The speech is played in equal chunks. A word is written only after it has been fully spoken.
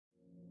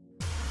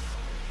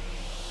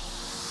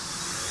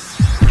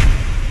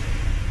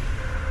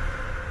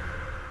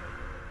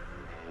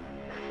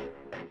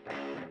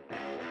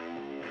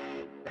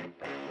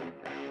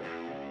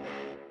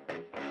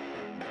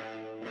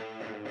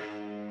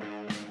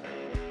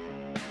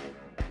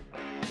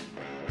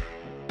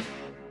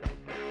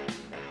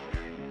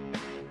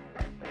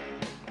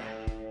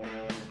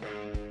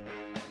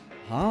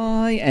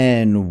Hi,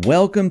 and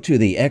welcome to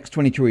the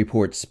X22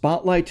 Report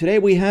Spotlight. Today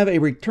we have a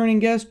returning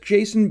guest,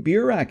 Jason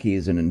Burak. He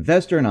is an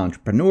investor, an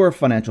entrepreneur,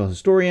 financial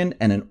historian,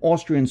 and an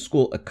Austrian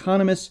school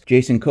economist.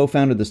 Jason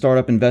co-founded the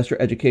startup investor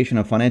education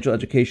and financial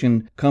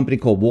education company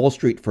called Wall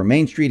Street for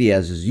Main Street. He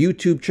has his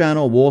YouTube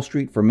channel, Wall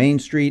Street for Main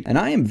Street, and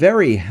I am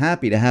very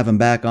happy to have him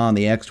back on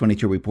the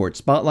X22 Report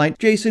Spotlight.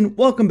 Jason,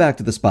 welcome back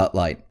to the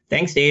Spotlight.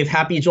 Thanks, Dave.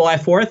 Happy July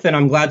 4th, and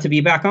I'm glad to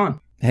be back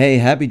on. Hey,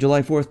 happy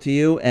July 4th to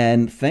you,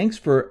 and thanks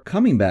for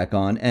coming back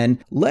on.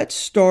 And let's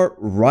start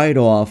right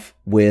off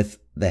with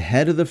the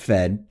head of the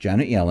Fed,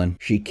 Janet Yellen.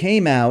 She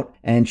came out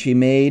and she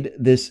made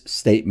this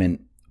statement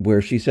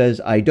where she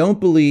says, "I don't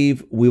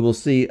believe we will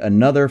see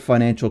another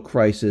financial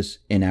crisis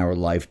in our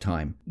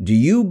lifetime." Do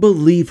you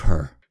believe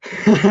her?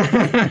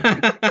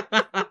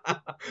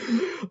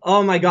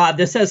 Oh my God,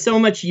 this has so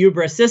much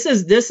hubris. This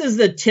is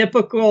the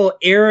typical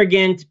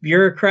arrogant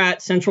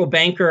bureaucrat central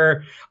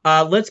banker.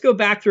 Let's go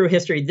back through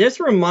history. This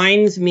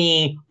reminds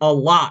me a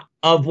lot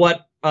of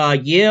what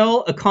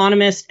Yale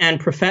economist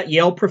and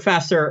Yale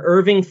professor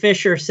Irving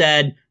Fisher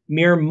said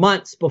mere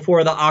months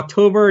before the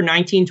October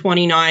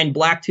 1929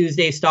 Black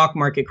Tuesday stock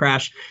market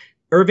crash.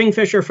 Irving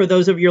Fisher, for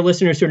those of your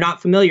listeners who are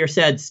not familiar,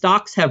 said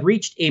stocks have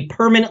reached a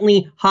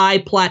permanently high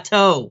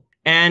plateau.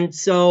 And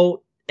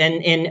so,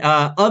 and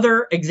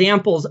other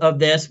examples of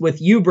this with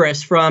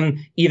hubris from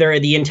either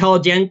the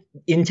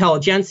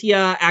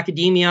intelligentsia,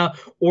 academia,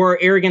 or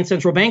arrogant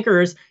central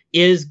bankers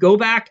is go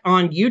back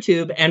on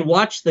YouTube and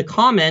watch the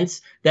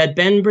comments that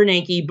Ben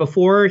Bernanke,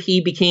 before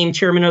he became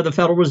chairman of the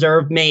Federal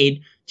Reserve,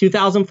 made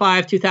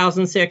 2005,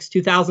 2006,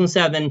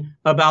 2007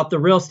 about the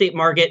real estate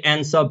market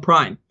and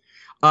subprime.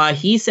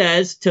 He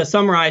says, to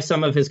summarize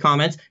some of his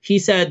comments, he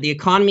said the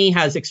economy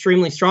has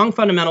extremely strong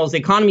fundamentals, the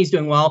economy is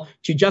doing well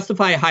to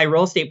justify high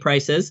real estate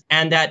prices,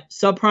 and that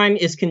subprime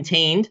is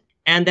contained,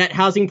 and that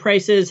housing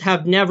prices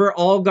have never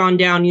all gone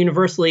down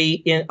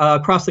universally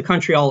across the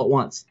country all at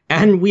once.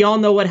 And we all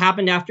know what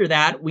happened after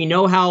that. We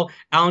know how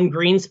Alan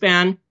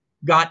Greenspan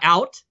got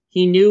out.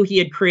 He knew he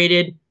had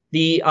created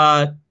the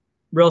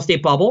real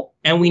estate bubble,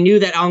 and we knew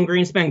that Alan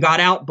Greenspan got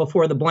out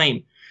before the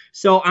blame.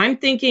 So I'm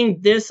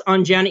thinking this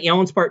on Janet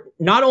Yellen's part.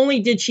 Not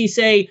only did she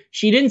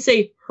didn't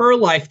say her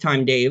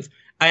lifetime, Dave.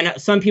 And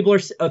some people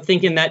are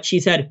thinking that she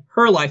said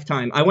her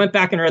lifetime. I went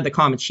back and read the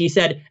comments. She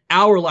said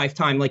our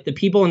lifetime, like the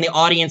people in the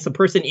audience, the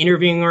person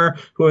interviewing her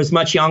who was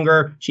much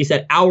younger, she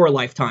said our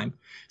lifetime.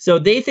 So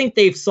they think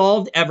they've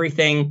solved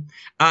everything.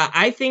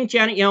 I think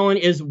Janet Yellen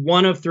is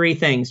one of three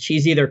things.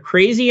 She's either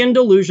crazy and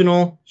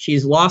delusional,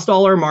 she's lost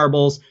all her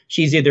marbles,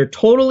 she's either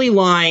totally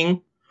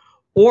lying,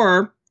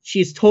 or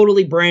she's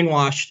totally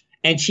brainwashed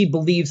and she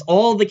believes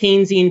all the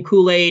Keynesian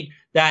Kool-Aid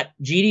that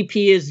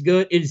GDP is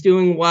good, is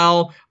doing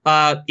well,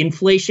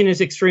 inflation is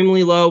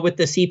extremely low with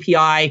the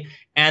CPI,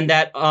 and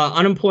that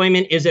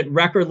unemployment is at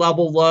record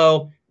level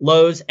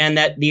lows, and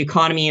that the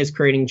economy is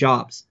creating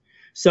jobs.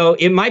 So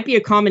it might be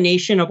a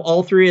combination of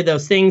all three of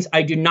those things.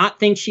 I do not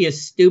think she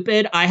is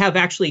stupid. I have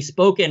actually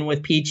spoken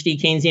with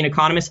PhD Keynesian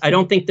economists. I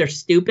don't think they're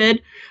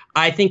stupid.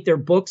 I think they're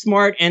book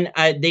smart, and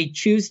a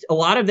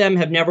lot of them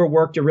have never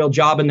worked a real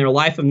job in their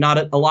life. A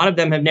lot of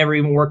them have never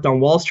even worked on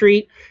Wall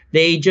Street.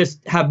 They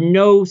just have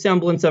no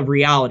semblance of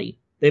reality.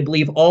 They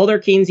believe all their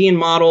Keynesian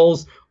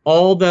models,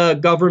 all the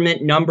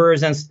government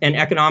numbers and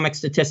economic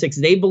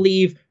statistics. They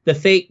believe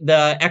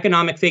the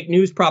economic fake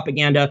news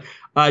propaganda.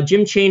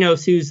 Jim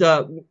Chanos,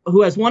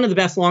 who has one of the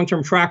best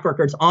long-term track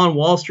records on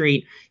Wall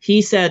Street,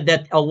 he said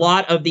that a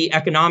lot of the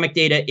economic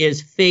data is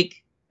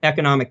fake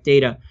economic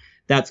data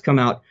that's come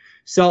out.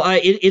 So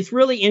it's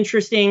really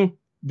interesting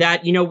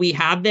that, we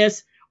have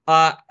this.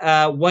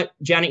 What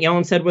Janet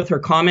Yellen said with her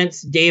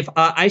comments, Dave,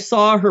 I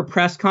saw her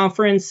press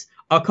conference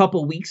a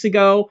couple weeks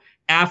ago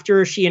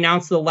after she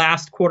announced the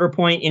last quarter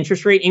point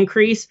interest rate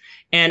increase.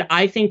 And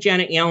I think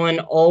Janet Yellen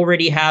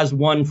already has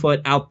one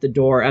foot out the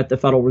door at the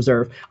Federal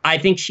Reserve. I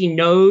think she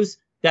knows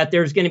that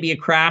there's going to be a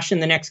crash in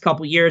the next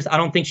couple of years. I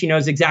don't think she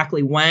knows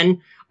exactly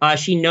when.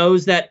 She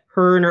knows that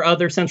her and her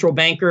other central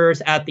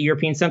bankers at the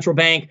European Central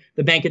Bank,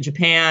 the Bank of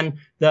Japan,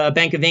 the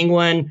Bank of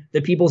England,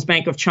 the People's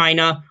Bank of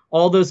China,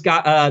 all those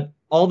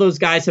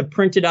guys have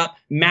printed up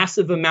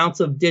massive amounts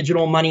of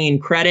digital money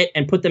and credit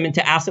and put them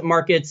into asset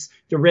markets,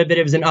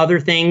 derivatives, and other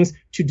things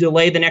to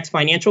delay the next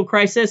financial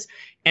crisis.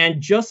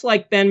 And just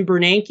like Ben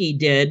Bernanke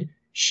did,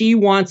 she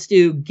wants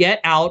to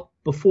get out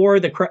before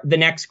the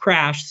next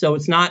crash, so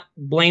it's not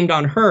blamed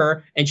on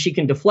her, and she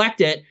can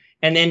deflect it.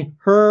 And then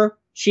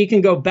she can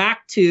go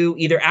back to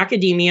either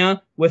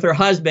academia with her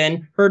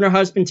husband. Her and her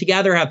husband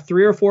together have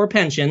 3 or 4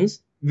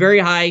 pensions, very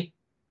high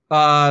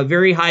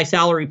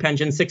salary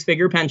pensions,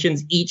 6-figure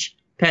pensions each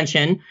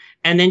pension.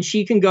 And then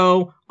she can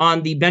go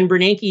on the Ben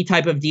Bernanke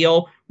type of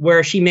deal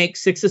where she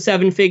makes 6 to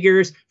 7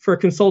 figures for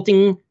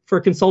consulting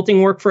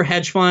work for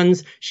hedge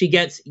funds. She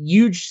gets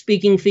huge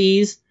speaking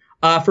fees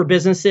for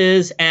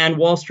businesses and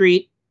Wall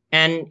Street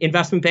and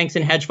investment banks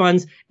and hedge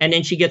funds. And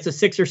then she gets a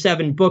 6 or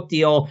 7 book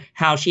deal,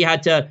 how she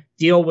had to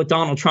deal with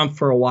Donald Trump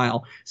for a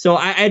while. So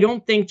I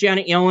don't think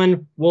Janet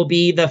Yellen will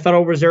be the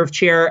Federal Reserve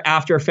chair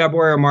after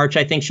February or March.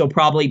 I think she'll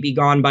probably be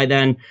gone by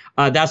then.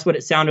 That's what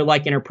it sounded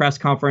like in her press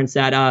conference,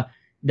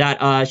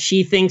 that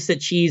she thinks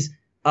that she's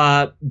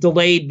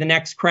delayed the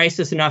next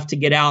crisis enough to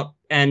get out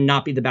and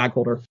not be the bag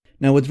holder.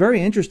 Now, what's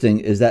very interesting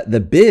is that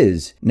the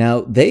Biz, now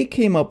they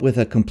came up with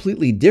a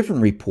completely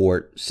different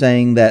report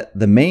saying that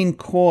the main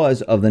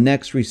cause of the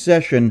next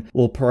recession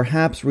will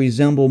perhaps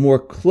resemble more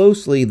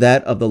closely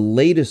that of the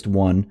latest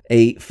one,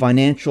 a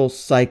financial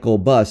cycle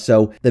bust.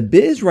 So the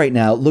Biz right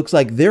now looks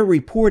like they're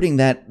reporting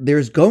that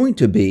there's going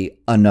to be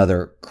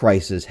another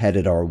crisis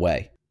headed our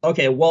way.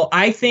 Okay, well,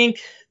 I think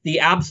the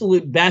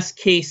absolute best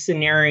case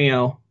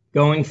scenario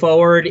going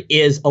forward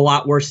is a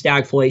lot worse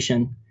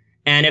stagflation.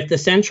 And if the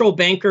central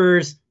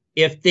bankers,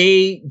 if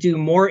they do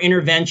more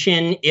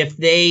intervention, if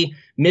they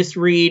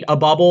misread a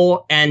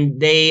bubble and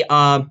they,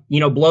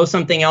 blow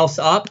something else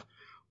up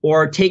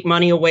or take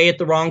money away at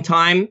the wrong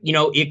time,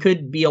 it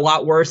could be a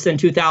lot worse than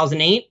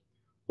 2008.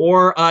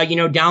 Or,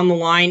 down the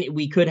line,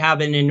 we could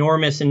have an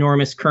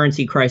enormous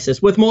currency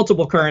crisis with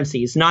multiple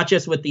currencies, not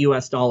just with the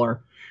US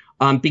dollar,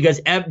 because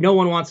no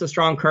one wants a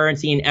strong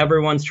currency and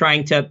everyone's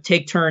trying to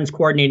take turns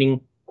coordinating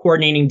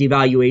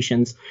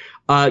devaluations.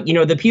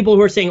 The people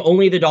who are saying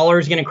only the dollar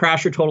is going to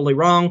crash are totally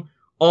wrong.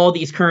 All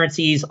these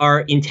currencies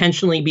are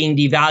intentionally being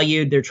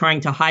devalued. They're trying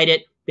to hide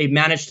it. They've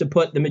managed to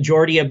put the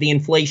majority of the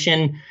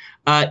inflation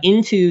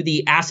into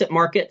the asset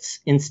markets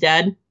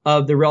instead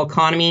of the real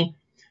economy.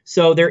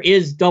 So there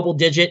is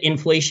double-digit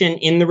inflation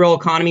in the real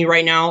economy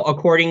right now,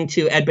 according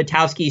to Ed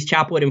Batowski's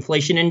Chapwood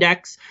Inflation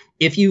Index.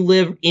 If you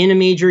live in a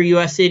major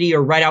U.S. city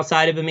or right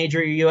outside of a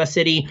major U.S.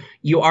 city,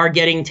 you are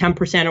getting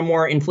 10% or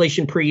more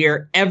inflation per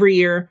year every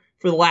year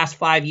for the last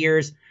 5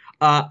 years.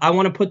 I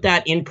want to put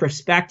that in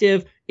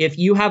perspective. If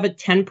you have a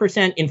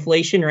 10%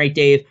 inflation rate,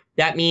 Dave,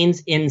 that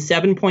means in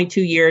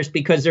 7.2 years,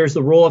 because there's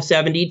the rule of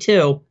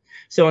 72.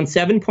 So in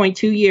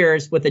 7.2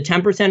 years with a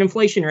 10%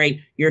 inflation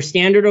rate, your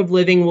standard of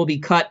living will be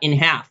cut in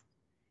half.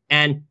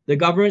 And the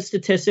government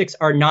statistics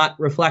are not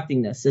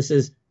reflecting this. This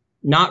is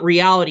not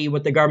reality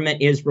what the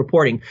government is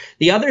reporting.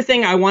 The other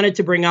thing I wanted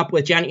to bring up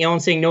with Janet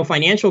Yellen saying no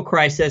financial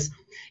crisis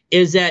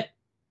is that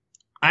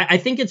I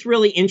think it's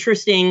really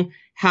interesting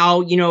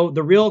how,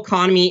 the real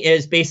economy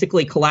is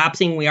basically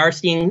collapsing. We are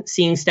seeing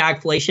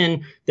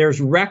stagflation. There's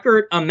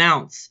record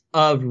amounts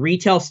of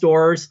retail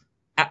stores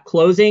at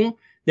closing.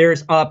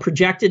 There's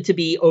projected to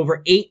be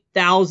over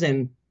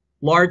 8,000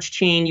 large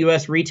chain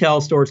U.S.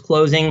 retail stores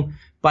closing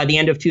by the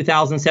end of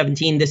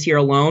 2017, this year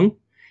alone.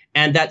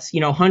 And that's,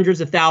 hundreds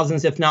of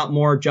thousands, if not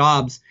more,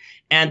 jobs.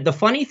 And the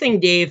funny thing,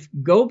 Dave,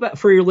 go back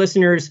for your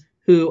listeners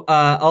who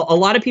a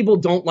lot of people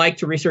don't like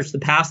to research the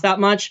past that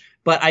much.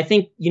 But I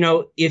think,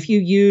 if you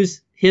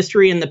use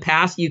history in the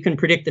past, you can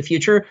predict the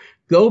future.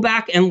 Go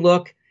back and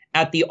look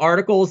at the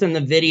articles and the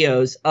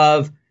videos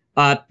of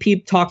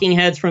talking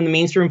heads from the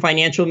mainstream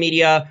financial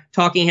media,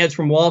 talking heads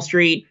from Wall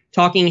Street,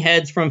 talking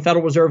heads from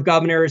Federal Reserve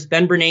governors,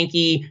 Ben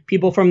Bernanke,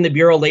 people from the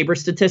Bureau of Labor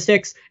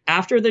Statistics.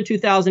 After the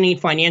 2008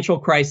 financial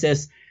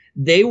crisis,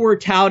 they were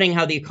touting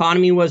how the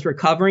economy was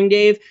recovering,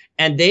 Dave,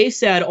 and they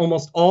said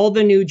almost all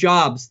the new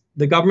jobs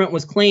the government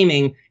was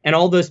claiming, and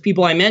all those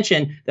people I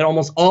mentioned, that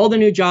almost all the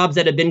new jobs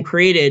that had been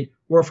created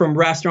were from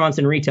restaurants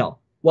and retail.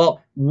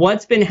 Well,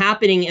 what's been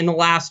happening in the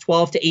last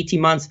 12 to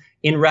 18 months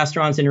in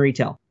restaurants and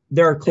retail?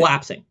 They're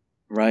collapsing.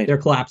 Right. They're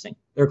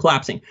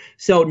collapsing.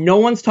 So no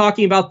one's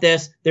talking about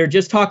this. They're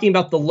just talking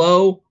about the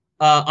low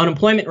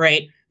unemployment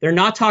rate. They're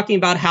not talking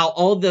about how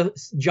all the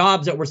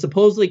jobs that were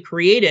supposedly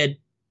created,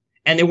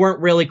 and they weren't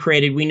really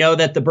created. We know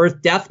that the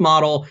birth-death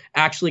model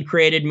actually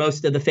created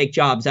most of the fake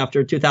jobs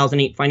after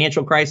 2008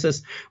 financial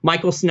crisis.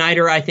 Michael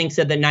Snyder, I think,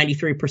 said that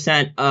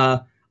 93%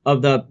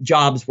 of the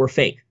jobs were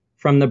fake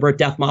from the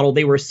birth-death model.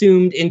 They were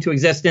assumed into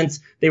existence.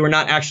 They were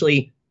not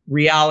actually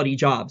reality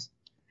jobs.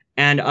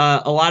 And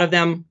a lot of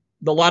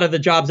the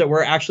jobs that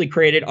were actually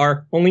created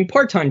are only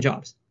part-time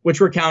jobs,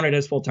 which were counted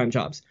as full-time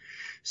jobs.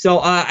 So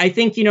I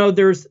think,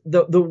 there's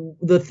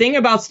the thing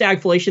about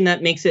stagflation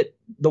that makes it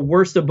the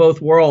worst of both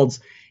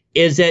worlds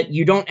is that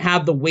you don't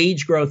have the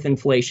wage growth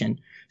inflation.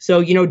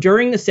 So,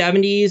 during the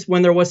 70s,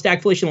 when there was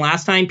stagflation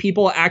last time,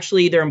 people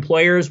actually, their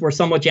employers were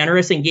somewhat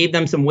generous and gave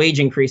them some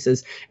wage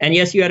increases. And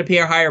yes, you had to pay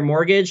a higher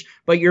mortgage,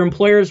 but your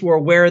employers were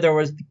aware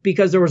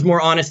because there was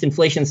more honest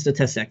inflation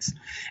statistics.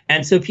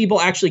 And so people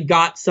actually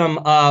got some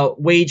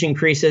wage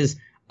increases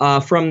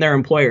from their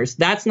employers.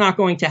 That's not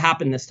going to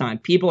happen this time.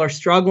 People are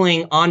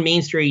struggling on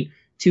Main Street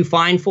to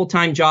find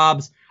full-time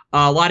jobs.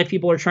 A lot of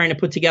people are trying to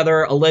put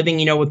together a living,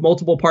 with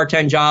multiple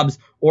part-time jobs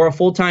or a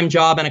full-time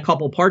job and a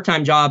couple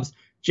part-time jobs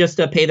just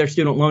to pay their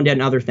student loan debt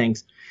and other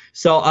things.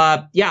 So,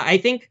 I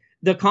think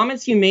the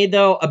comments you made,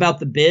 though, about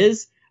the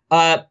Biz,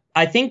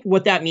 I think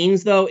what that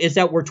means, though, is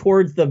that we're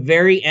towards the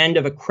very end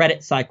of a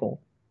credit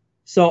cycle.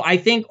 So I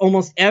think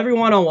almost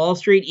everyone on Wall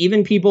Street,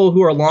 even people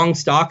who are long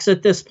stocks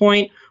at this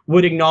point,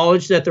 would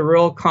acknowledge that the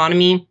real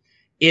economy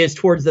is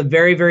towards the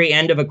very, very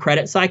end of a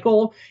credit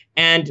cycle.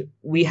 And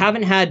we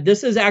haven't had,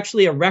 this is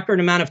actually a record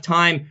amount of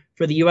time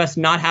for the US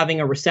not having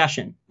a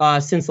recession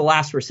since the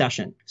last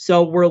recession.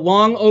 So we're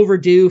long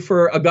overdue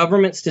for a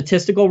government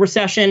statistical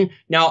recession.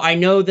 Now, I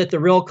know that the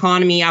real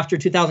economy after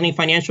 2008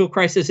 financial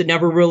crisis had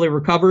never really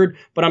recovered,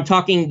 but I'm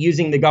talking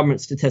using the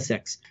government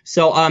statistics.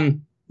 So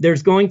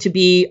there's going to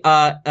be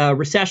a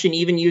recession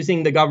even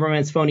using the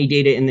government's phony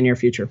data in the near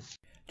future.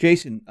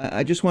 Jason,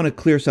 I just want to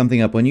clear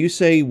something up. When you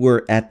say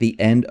we're at the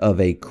end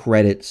of a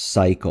credit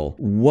cycle,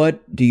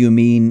 what do you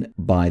mean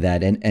by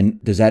that? And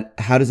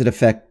how does it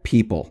affect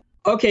people?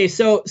 Okay,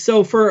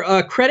 so for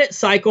a credit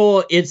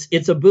cycle,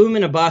 it's a boom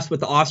and a bust with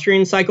the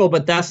Austrian cycle,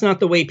 but that's not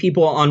the way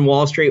people on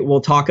Wall Street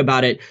will talk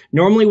about it.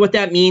 Normally what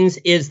that means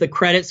is the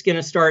credit's going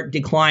to start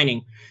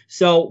declining.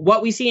 So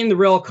what we see in the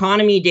real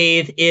economy,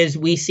 Dave, is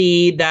we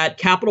see that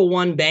Capital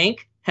One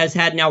Bank has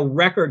had now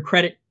record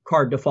credit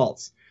card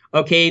defaults.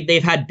 Okay,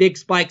 they've had big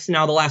spikes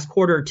now the last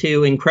quarter or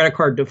two in credit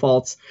card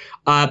defaults.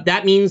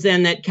 That means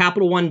then that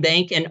Capital One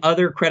Bank and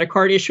other credit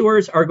card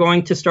issuers are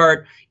going to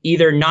start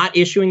either not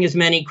issuing as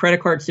many credit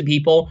cards to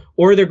people,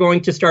 or they're going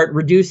to start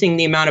reducing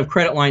the amount of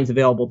credit lines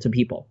available to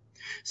people.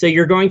 So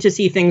you're going to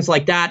see things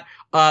like that.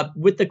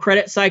 With the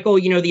credit cycle,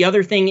 the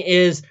other thing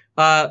is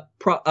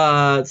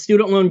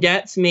student loan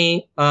debts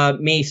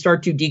may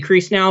start to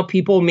decrease now.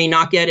 People may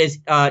not get as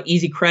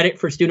easy credit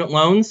for student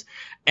loans.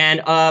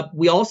 And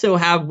we also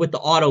have with the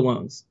auto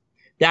loans.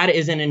 That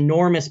is an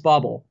enormous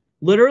bubble.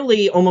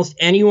 Literally almost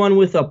anyone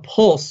with a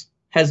pulse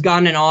has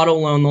gotten an auto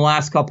loan the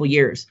last couple of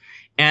years.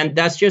 And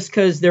that's just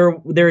because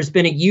there's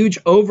been a huge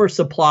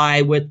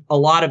oversupply with a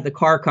lot of the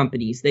car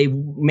companies. They've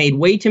made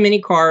way too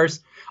many cars.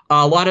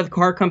 A lot of the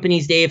car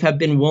companies, Dave, have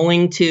been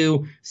willing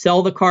to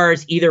sell the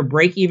cars either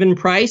break-even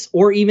price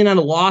or even at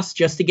a loss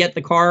just to get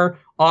the car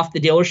off the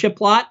dealership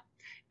lot.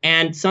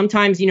 And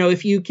sometimes,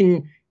 if you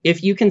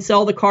can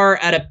sell the car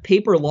at a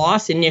paper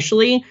loss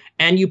initially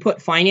and you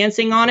put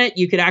financing on it,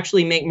 you could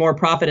actually make more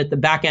profit at the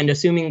back end,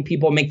 assuming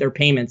people make their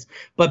payments.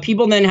 But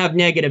people then have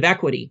negative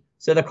equity.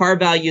 So the car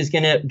value is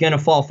gonna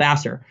fall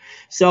faster.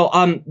 So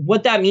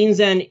what that means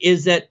then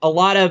is that a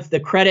lot of the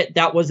credit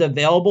that was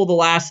available the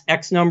last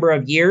X number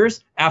of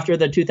years after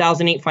the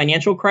 2008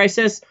 financial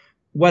crisis,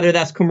 whether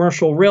that's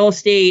commercial real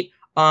estate,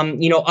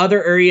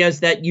 other areas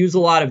that use a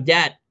lot of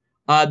debt,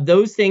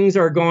 those things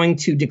are going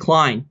to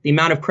decline. The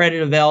amount of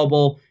credit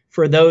available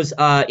for those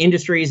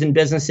industries and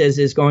businesses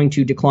is going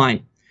to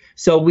decline.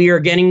 So we are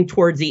getting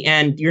towards the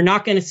end. You're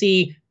not going to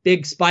see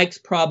big spikes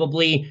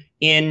probably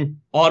in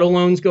auto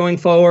loans going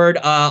forward.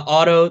 The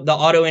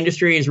auto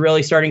industry is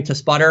really starting to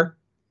sputter.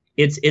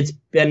 It's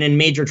been in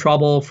major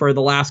trouble for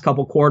the last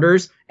couple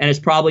quarters, and it's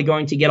probably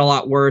going to get a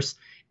lot worse.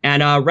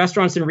 And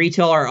restaurants and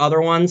retail are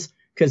other ones,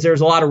 because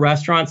there's a lot of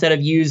restaurants that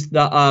have used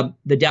the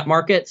debt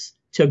markets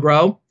to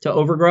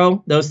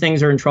overgrow. Those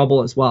things are in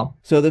trouble as well.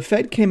 So the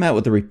Fed came out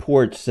with a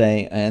report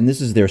saying, and this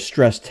is their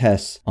stress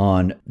tests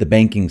on the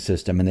banking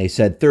system, and they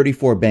said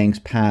 34 banks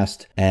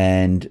passed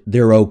and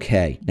they're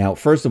okay. Now,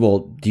 first of all,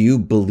 do you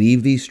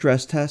believe these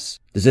stress tests?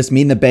 Does this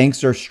mean the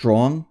banks are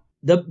strong?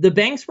 The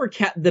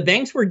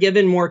banks were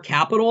given more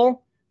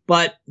capital,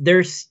 but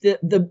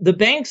the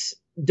banks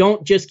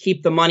don't just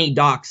keep the money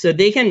docked. So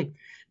they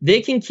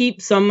can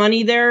keep some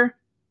money there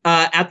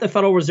at the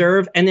Federal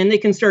Reserve, and then they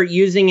can start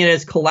using it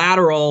as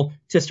collateral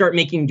to start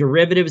making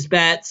derivatives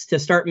bets, to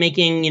start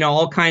making,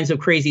 all kinds of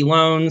crazy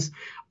loans.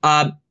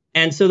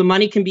 And so the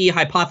money can be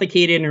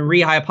hypothecated and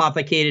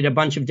rehypothecated a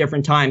bunch of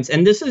different times.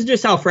 And this is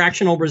just how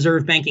fractional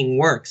reserve banking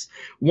works.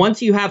 Once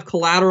you have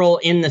collateral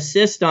in the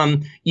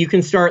system, you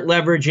can start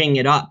leveraging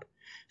it up.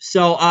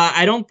 So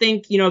I don't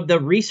think, the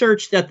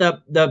research that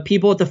the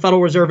people at the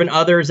Federal Reserve and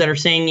others that are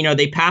saying,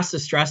 they passed the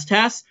stress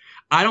test,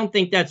 I don't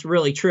think that's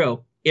really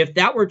true. If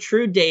that were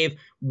true, Dave,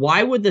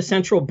 why would the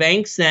central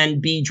banks then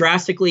be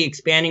drastically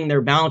expanding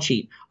their balance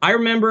sheet? I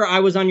remember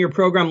I was on your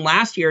program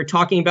last year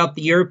talking about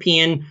the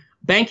European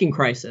banking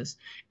crisis.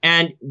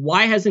 And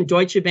why hasn't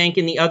Deutsche Bank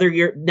in the other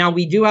year? Now,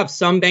 we do have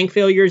some bank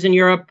failures in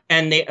Europe,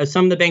 and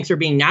some of the banks are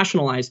being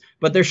nationalized,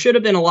 but there should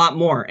have been a lot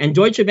more. And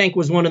Deutsche Bank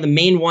was one of the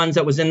main ones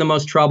that was in the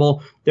most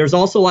trouble. There's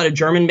also a lot of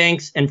German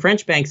banks and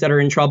French banks that are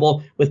in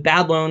trouble with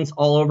bad loans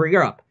all over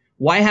Europe.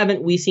 Why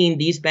haven't we seen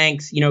these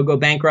banks, go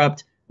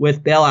bankrupt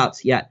with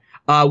bailouts yet,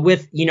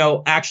 with,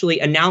 actually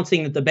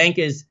announcing that the bank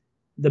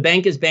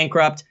is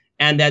bankrupt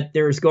and that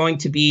there's going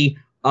to be,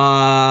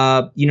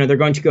 they're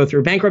going to go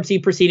through bankruptcy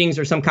proceedings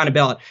or some kind of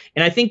bailout.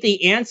 And I think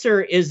the answer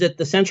is that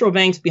the central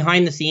banks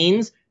behind the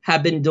scenes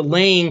have been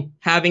delaying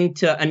having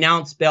to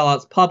announce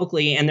bailouts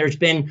publicly, and there's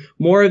been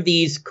more of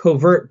these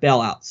covert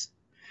bailouts.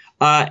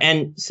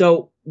 And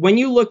so when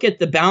you look at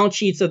the balance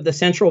sheets of the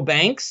central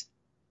banks,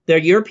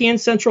 the European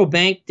Central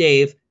Bank,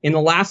 Dave, in the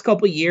last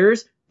couple of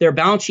years, their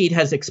balance sheet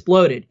has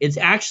exploded. It's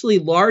actually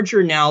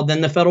larger now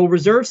than the Federal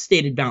Reserve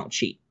stated balance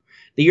sheet.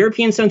 The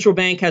European Central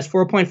Bank has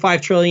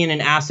 4.5 trillion in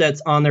assets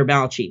on their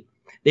balance sheet.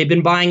 They've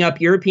been buying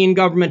up European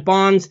government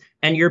bonds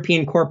and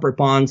European corporate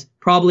bonds,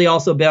 probably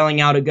also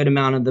bailing out a good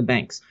amount of the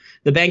banks.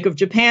 The Bank of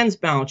Japan's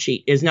balance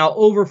sheet is now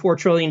over $4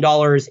 trillion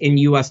in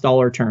US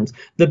dollar terms.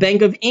 The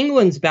Bank of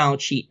England's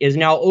balance sheet is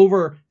now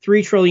over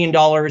 $3 trillion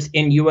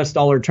in US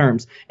dollar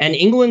terms. And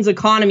England's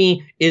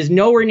economy is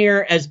nowhere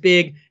near as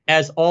big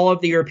as all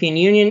of the European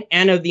Union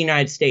and of the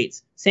United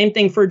States. Same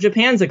thing for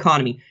Japan's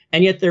economy.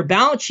 And yet their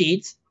balance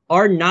sheets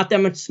are not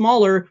that much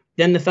smaller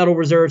than the Federal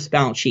Reserve's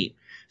balance sheet.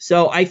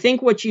 So I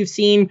think what you've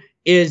seen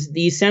is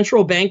the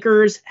central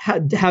bankers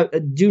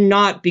do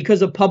not,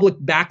 because of public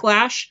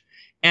backlash,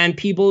 and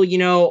people,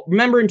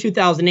 remember in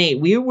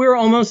 2008, we were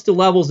almost to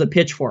levels of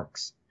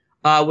pitchforks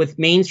with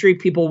Main Street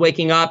people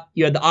waking up.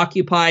 You had the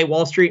Occupy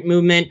Wall Street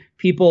movement,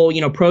 people,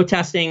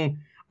 protesting,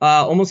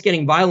 almost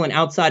getting violent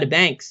outside of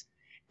banks.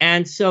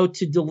 And so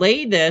to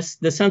delay this,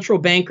 the central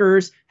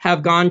bankers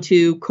have gone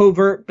to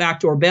covert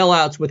backdoor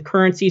bailouts with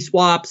currency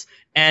swaps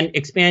and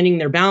expanding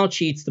their balance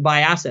sheets to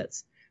buy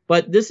assets.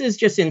 But this is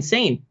just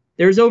insane.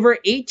 There's over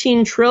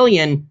 18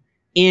 trillion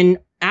in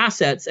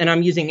assets, and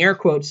I'm using air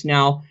quotes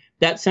now,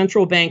 that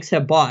central banks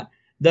have bought.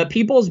 The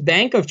People's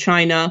Bank of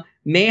China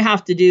may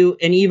have to do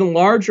an even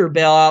larger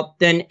bailout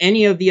than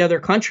any of the other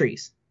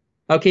countries.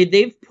 Okay,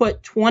 they've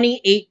put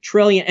 28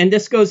 trillion, and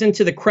this goes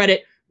into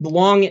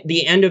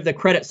the end of the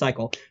credit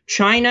cycle.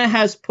 China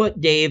has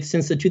put, Dave,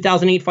 since the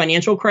 2008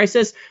 financial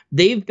crisis,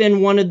 they've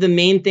been one of the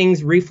main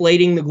things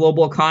reflating the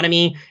global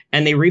economy,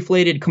 and they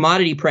reflated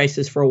commodity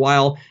prices for a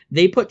while.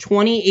 They put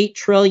 28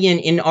 trillion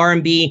in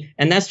RMB,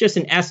 and that's just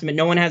an estimate.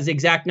 No one has the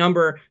exact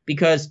number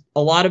because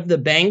a lot of the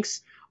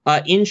banks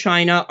in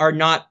China are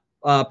not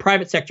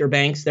private sector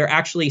banks. They're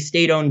actually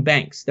state-owned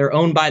banks. They're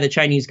owned by the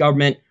Chinese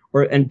government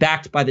and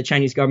backed by the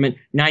Chinese government.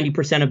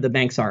 90% of the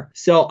banks are.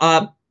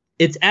 So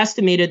it's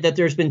estimated that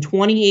there's been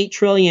 28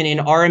 trillion in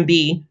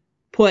RMB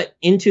put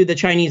into the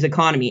Chinese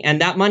economy.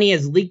 And that money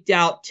has leaked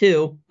out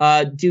too,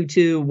 due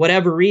to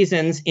whatever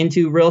reasons,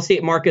 into real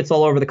estate markets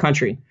all over the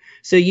country.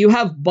 So you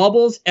have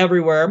bubbles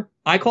everywhere.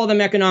 I call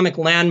them economic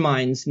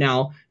landmines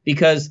now,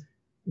 because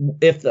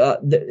if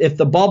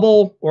the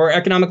bubble or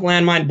economic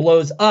landmine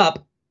blows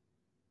up,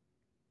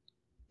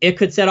 it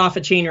could set off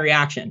a chain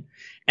reaction.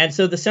 And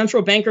so the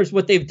central bankers,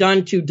 what they've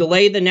done to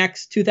delay the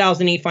next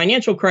 2008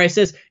 financial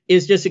crisis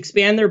is just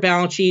expand their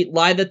balance sheet,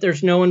 lie that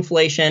there's no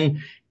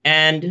inflation.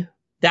 And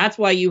that's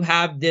why you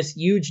have this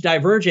huge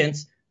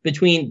divergence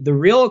between the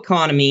real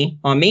economy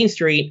on Main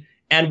Street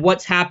and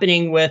what's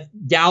happening with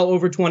Dow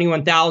over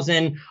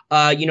 21,000.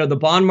 The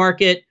bond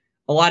market,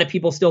 a lot of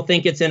people still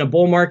think it's in a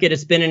bull market.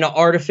 It's been in an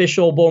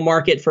artificial bull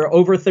market for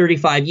over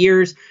 35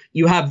 years.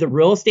 You have the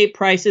real estate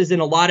prices in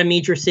a lot of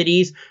major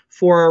cities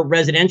for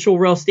residential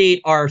real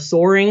estate are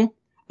soaring.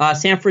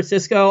 San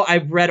Francisco,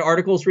 I've read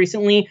articles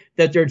recently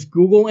that there's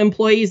Google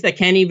employees that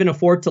can't even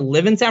afford to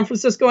live in San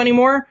Francisco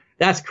anymore.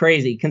 That's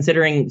crazy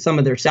considering some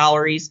of their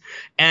salaries.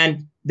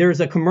 And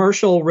there's a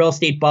commercial real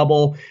estate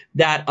bubble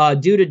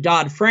that due to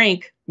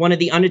Dodd-Frank, one of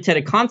the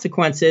unintended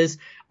consequences,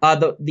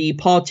 the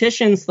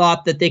politicians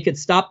thought that they could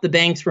stop the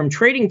banks from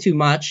trading too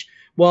much.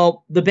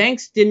 Well, the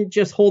banks didn't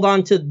just hold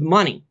on to the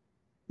money.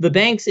 The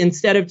banks,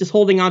 instead of just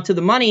holding on to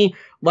the money,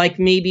 like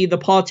maybe the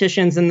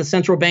politicians and the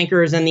central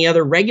bankers and the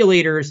other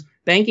regulators,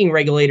 banking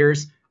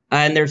regulators,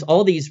 and there's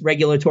all these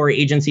regulatory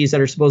agencies that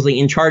are supposedly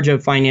in charge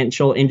of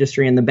financial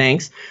industry and the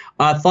banks,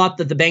 thought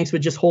that the banks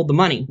would just hold the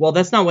money. Well,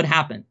 that's not what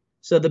happened.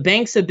 So the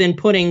banks have been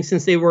putting,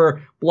 since they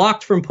were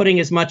blocked from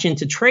putting as much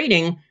into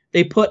trading,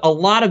 they put a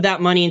lot of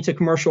that money into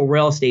commercial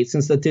real estate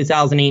since the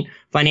 2008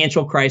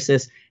 financial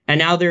crisis. And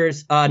now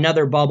there's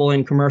another bubble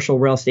in commercial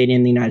real estate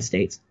in the United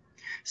States.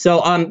 So,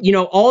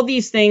 all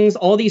these things,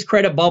 all these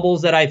credit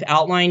bubbles that I've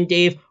outlined,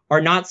 Dave,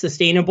 are not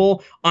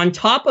sustainable. On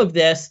top of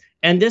this,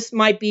 and this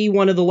might be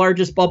one of the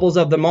largest bubbles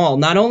of them all,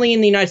 not only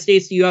in the United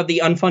States do you have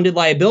the unfunded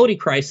liability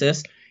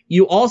crisis,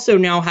 you also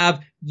now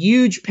have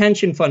huge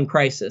pension fund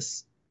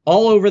crisis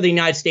all over the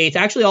United States,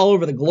 actually all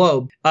over the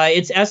globe.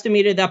 It's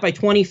estimated that by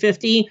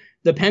 2050,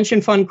 the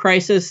pension fund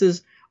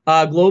crisis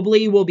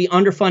globally will be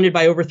underfunded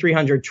by over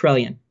 300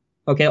 trillion.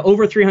 Okay,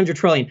 over 300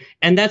 trillion.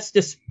 And that's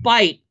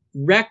despite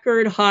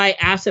record high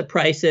asset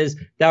prices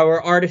that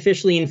were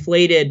artificially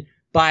inflated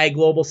by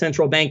global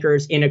central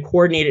bankers in a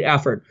coordinated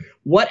effort.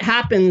 What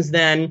happens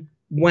then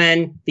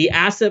when the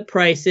asset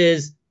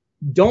prices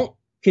don't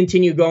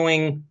continue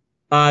going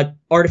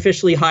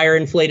artificially higher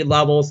inflated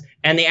levels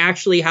and they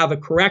actually have a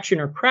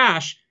correction or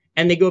crash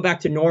and they go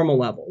back to normal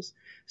levels?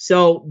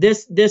 So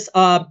this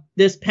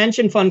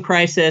pension fund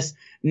crisis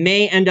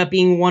may end up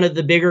being one of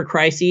the bigger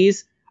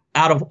crises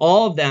out of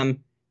all of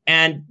them.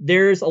 And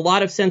there's a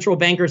lot of central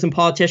bankers and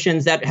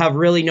politicians that have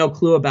really no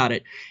clue about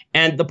it.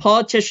 And the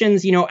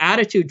politicians,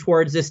 attitude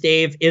towards this,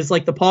 Dave, is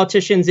like the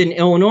politicians in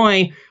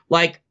Illinois,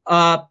 like,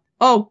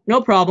 oh,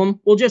 no problem.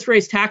 We'll just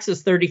raise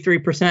taxes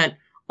 33%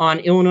 on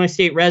Illinois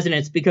state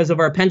residents because of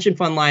our pension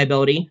fund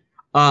liability,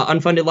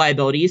 unfunded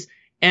liabilities.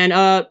 And,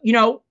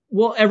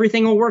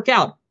 everything will work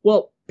out.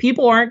 Well,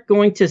 people aren't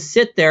going to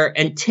sit there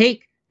and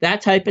take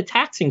that type of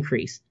tax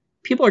increase.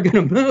 People are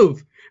going to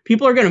move.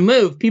 People are going to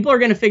move. People are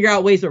going to figure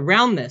out ways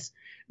around this.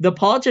 the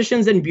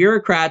politicians and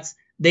bureaucrats,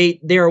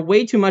 they're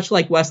way too much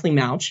like Wesley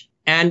Mouch,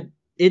 and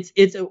it's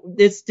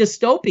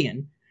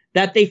dystopian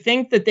that they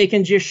think that they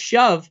can just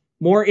shove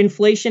more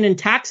inflation and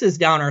taxes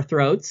down our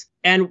throats,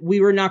 and we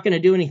were not going to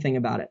do anything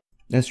about it.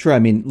 That's true. I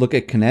mean, look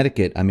at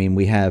Connecticut. I mean,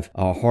 we have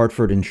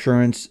Hartford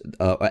Insurance,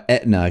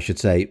 Aetna, I should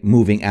say,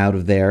 moving out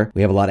of there.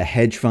 We have a lot of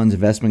hedge funds,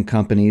 investment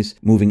companies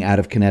moving out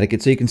of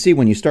Connecticut. So you can see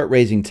when you start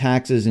raising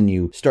taxes and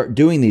you start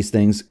doing these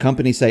things,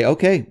 companies say,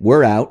 okay,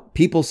 we're out.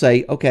 People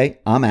say, okay,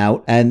 I'm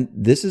out. And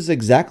this is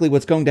exactly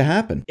what's going to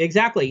happen.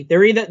 Exactly.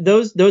 They're either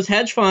those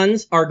hedge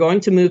funds are going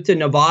to move to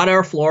Nevada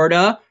or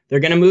Florida. They're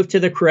going to move to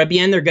the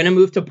Caribbean. They're going to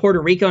move to Puerto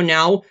Rico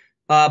now.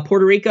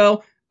 Puerto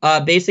Rico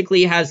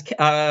basically has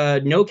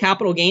no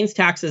capital gains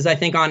taxes, I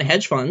think, on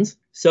hedge funds.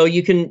 So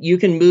you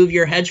can move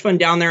your hedge fund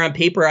down there on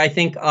paper. I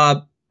think,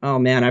 oh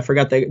man, I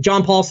forgot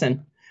John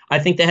Paulson. I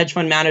think the hedge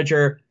fund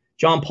manager,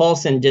 John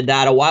Paulson, did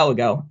that a while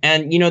ago.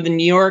 And, the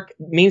New York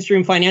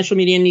mainstream financial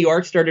media in New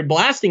York started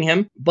blasting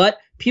him, but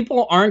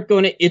people aren't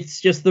going to,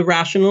 it's just the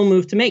rational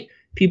move to make.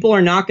 People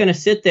are not going to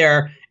sit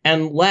there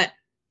and let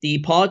the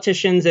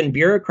politicians and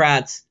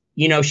bureaucrats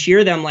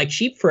shear them like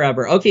sheep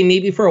forever. Okay,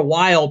 maybe for a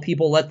while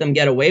people let them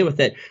get away with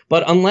it.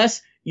 But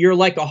unless you're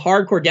like a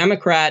hardcore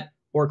Democrat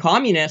or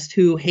communist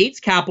who hates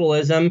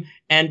capitalism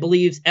and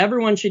believes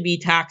everyone should be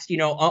taxed,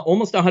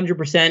 almost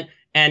 100%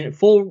 and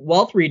full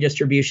wealth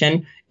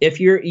redistribution,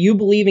 if you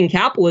believe in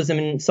capitalism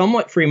and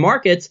somewhat free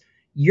markets,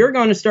 you're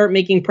going to start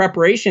making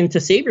preparation to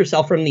save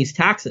yourself from these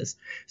taxes.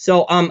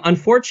 So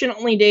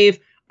unfortunately, Dave,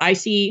 I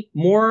see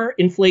more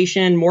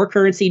inflation, more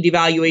currency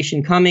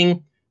devaluation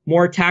coming,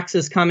 more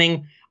taxes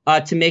coming.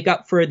 To make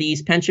up for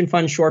these pension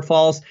fund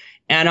shortfalls.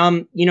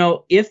 And,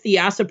 if the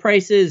asset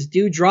prices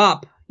do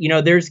drop,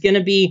 there's going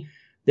to be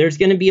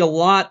a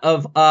lot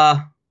of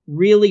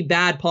really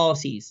bad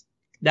policies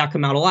that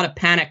come out, a lot of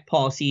panic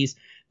policies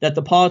that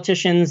the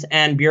politicians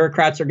and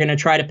bureaucrats are going to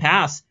try to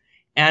pass.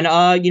 And,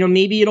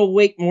 maybe it'll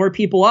wake more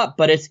people up,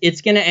 but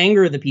it's going to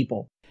anger the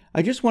people.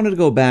 I just wanted to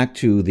go back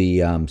to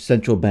the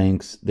central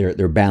banks,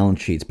 their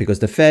balance sheets, because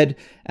the Fed,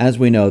 as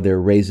we know, they're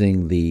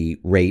raising the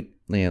rate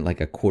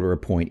like a quarter a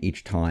point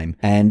each time.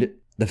 And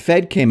the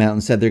Fed came out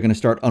and said they're going to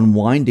start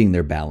unwinding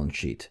their balance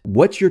sheet.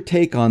 What's your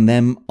take on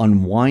them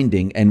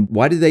unwinding, and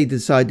why did they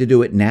decide to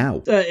do it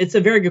now? It's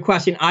a very good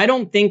question. I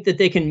don't think that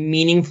they can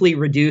meaningfully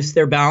reduce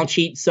their balance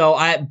sheet. So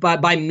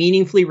by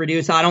meaningfully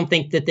reduce, I don't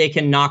think that they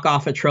can knock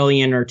off $1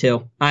 trillion or $2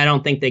 trillion. I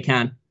don't think they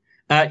can.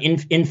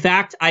 In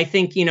fact, I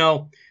think,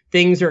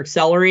 things are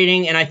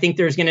accelerating, and I think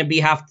there's going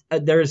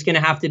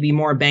to have to be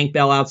more bank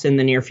bailouts in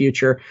the near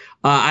future.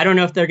 I don't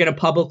know if they're going to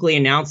publicly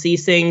announce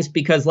these things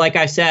because, like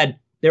I said,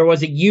 there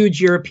was a huge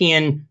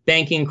European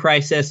banking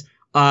crisis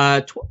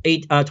 12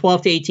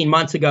 to 18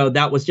 months ago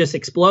that was just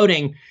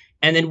exploding,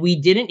 and then we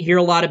didn't hear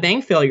a lot of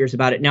bank failures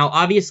about it. Now,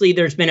 obviously,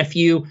 there's been a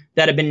few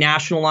that have been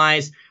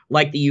nationalized,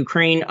 like the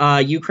Ukraine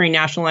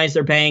nationalized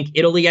their bank.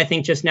 Italy, I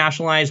think, just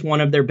nationalized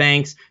one of their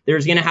banks.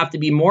 There's going to have to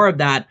be more of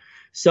that.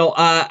 So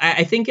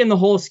I think in the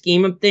whole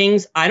scheme of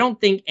things, I don't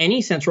think any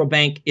central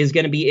bank is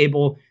going to be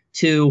able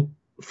to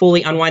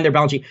fully unwind their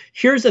balance sheet.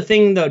 Here's the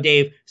thing, though,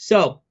 Dave.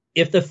 So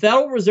if the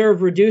Federal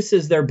Reserve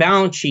reduces their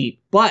balance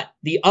sheet, but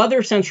the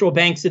other central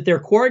banks that they're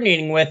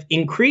coordinating with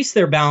increase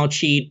their balance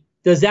sheet,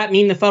 does that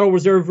mean the Federal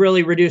Reserve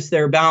really reduced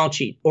their balance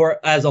sheet or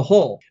as a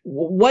whole?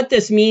 What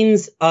this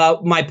means,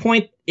 my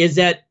point is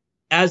that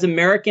as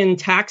American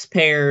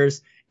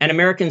taxpayers and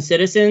American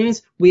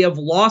citizens, we have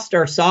lost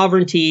our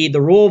sovereignty.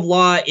 The rule of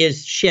law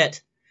is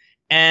shit.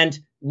 And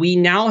we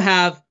now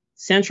have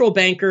central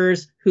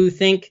bankers who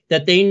think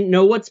that they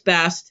know what's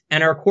best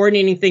and are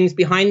coordinating things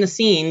behind the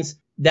scenes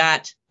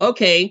that,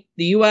 okay,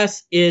 the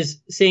U.S.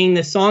 is saying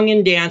this song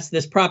and dance,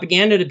 this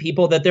propaganda to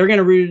people that they're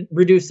going to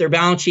reduce their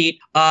balance sheet.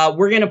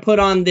 We're going to put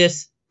on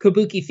this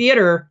kabuki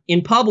theater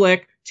in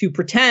public to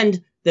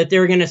pretend that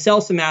they're going to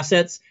sell some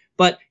assets.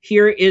 But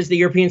here is the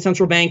European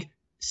Central Bank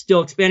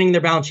still expanding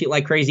their balance sheet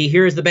like crazy.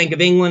 Here's the Bank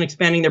of England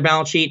expanding their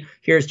balance sheet.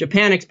 Here's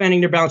Japan expanding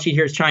their balance sheet.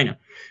 Here's China.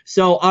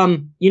 So,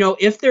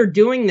 if they're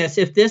doing this,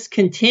 if this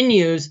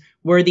continues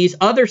where these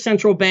other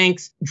central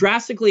banks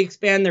drastically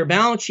expand their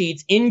balance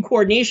sheets in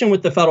coordination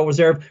with the Federal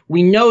Reserve,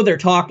 we know they're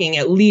talking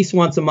at least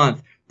once a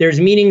month. There's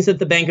meetings at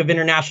the Bank of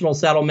International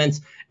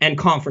Settlements and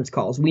conference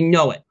calls. We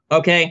know it.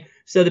 Okay.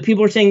 So the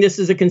people are saying this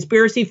is a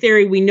conspiracy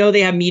theory. We know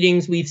they have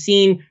meetings. We've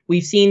seen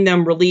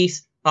them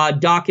release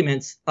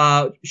documents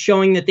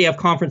showing that they have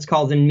conference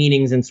calls and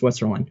meetings in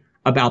Switzerland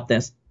about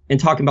this and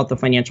talking about the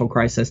financial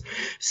crisis.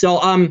 So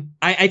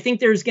I think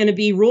there's going to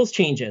be rules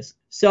changes.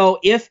 So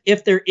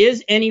if there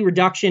is any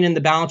reduction in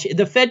the balance sheet,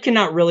 the Fed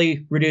cannot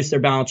really reduce their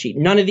balance sheet.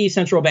 None of these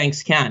central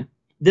banks can.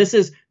 This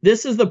is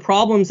the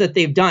problems that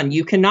they've done.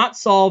 You cannot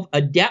solve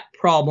a debt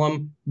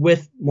problem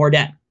with more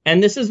debt.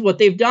 And this is what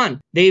they've done.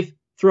 They've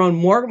thrown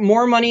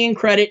more money and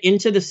credit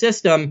into the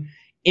system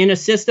in a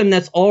system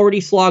that's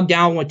already slogged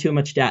down with too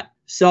much debt.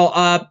 So,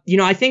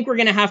 I think we're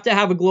going to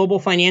have a global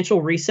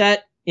financial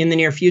reset in the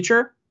near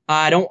future.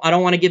 I don't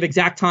want to give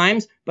exact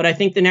times, but I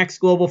think the next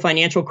global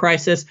financial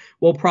crisis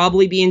will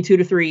probably be in 2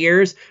 to 3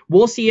 years.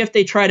 We'll see if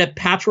they try to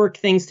patchwork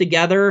things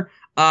together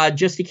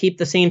just to keep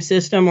the same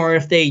system, or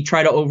if they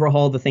try to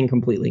overhaul the thing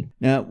completely.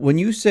 Now, when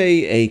you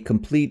say a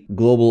complete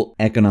global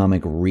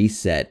economic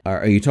reset,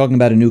 are you talking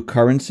about a new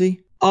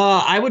currency?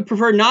 I would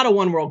prefer not a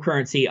one world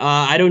currency.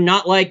 I do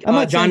not like I'm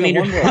not John saying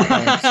Maynard. a one world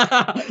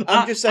currency.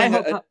 I'm just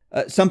saying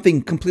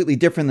something completely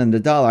different than the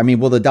dollar. I mean,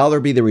 will the dollar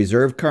be the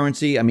reserve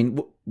currency? I mean,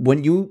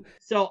 when you...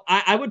 So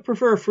I would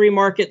prefer a free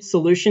market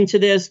solution to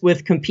this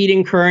with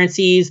competing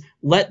currencies.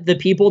 Let the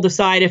people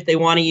decide if they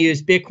want to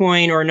use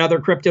Bitcoin or another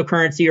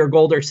cryptocurrency or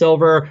gold or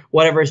silver,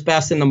 whatever is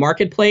best in the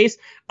marketplace.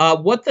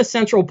 What the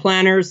central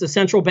planners, the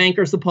central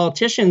bankers, the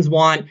politicians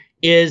want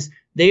is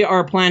they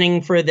are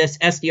planning for this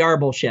SDR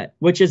bullshit,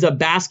 which is a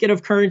basket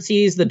of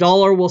currencies. The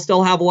dollar will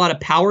still have a lot of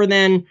power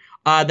then.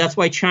 That's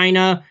why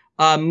China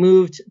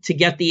moved to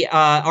get the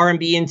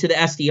RMB into the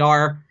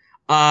SDR.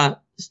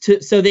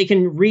 So they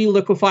can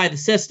re-liquefy the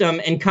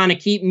system and kind of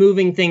keep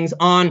moving things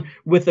on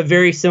with a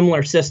very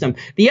similar system.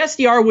 The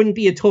SDR wouldn't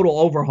be a total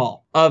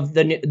overhaul of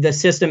the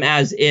system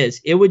as is.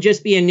 It would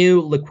just be a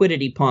new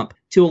liquidity pump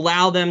to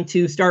allow them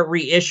to start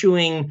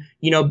reissuing,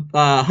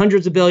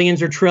 hundreds of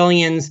billions or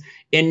trillions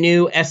in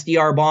new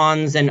SDR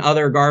bonds and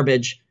other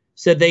garbage,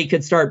 so they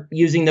could start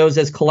using those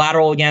as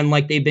collateral again,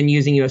 like they've been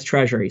using U.S.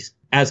 Treasuries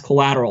as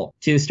collateral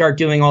to start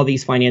doing all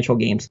these financial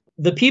games.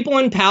 The people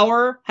in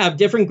power have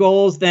different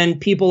goals than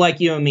people like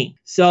you and me.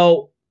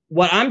 So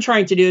what I'm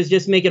trying to do is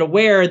just make it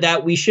aware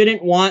that we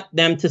shouldn't want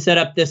them to set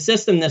up this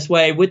system this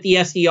way with the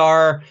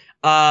SDR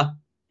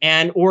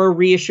and or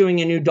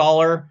reissuing a new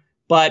dollar.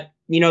 But,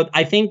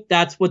 I think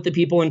that's what the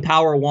people in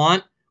power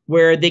want,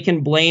 where they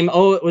can blame,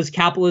 it was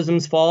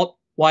capitalism's fault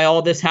why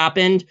all this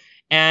happened.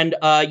 And,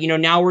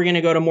 now we're going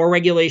to go to more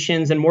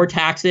regulations and more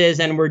taxes,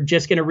 and we're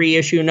just going to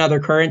reissue another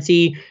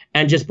currency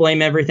and just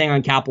blame everything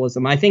on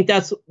capitalism. I think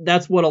that's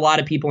what a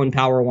lot of people in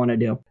power want to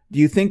do. Do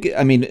you think,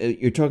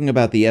 you're talking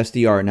about the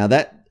SDR. Now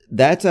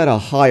that's at a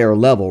higher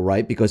level,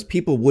 right? Because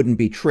people wouldn't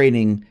be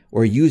trading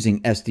or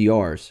using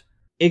SDRs.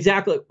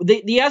 Exactly.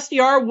 The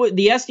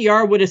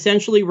SDR would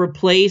essentially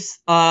replace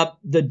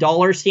the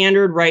dollar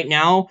standard right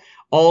now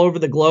all over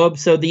the globe.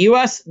 So the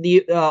U.S.,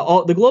 the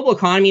global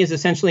economy is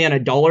essentially on a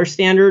dollar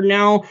standard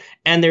now,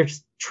 and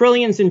there's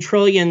trillions and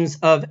trillions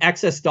of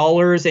excess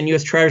dollars and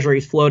U.S.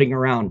 treasuries floating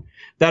around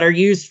that are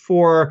used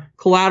for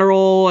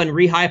collateral and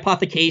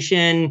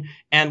rehypothecation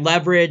and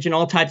leverage and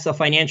all types of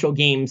financial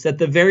games that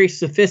the very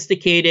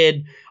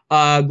sophisticated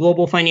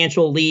global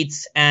financial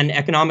elites and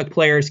economic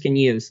players can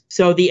use.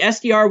 So the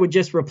SDR would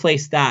just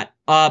replace that.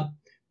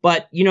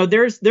 But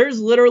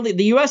there's literally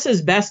the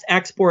U.S.'s best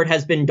export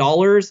has been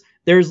dollars.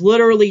 There's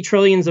literally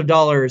trillions of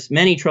dollars,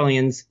 many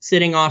trillions,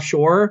 sitting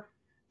offshore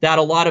that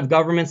a lot of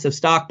governments have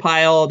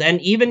stockpiled. And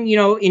even,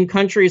 in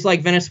countries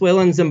like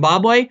Venezuela and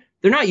Zimbabwe,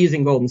 they're not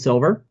using gold and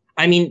silver.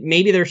 I mean,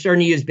 maybe they're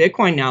starting to use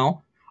Bitcoin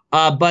now.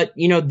 But,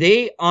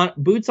 they on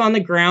boots on the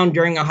ground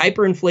during a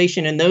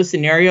hyperinflation in those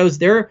scenarios,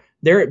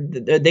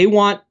 they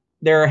want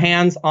their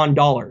hands on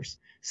dollars.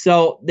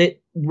 So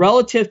that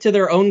relative to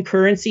their own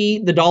currency,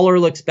 the dollar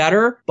looks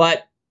better.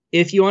 But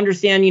if you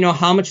understand,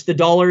 how much the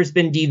dollar has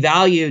been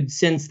devalued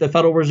since the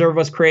Federal Reserve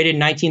was created in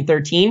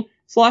 1913,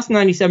 it's lost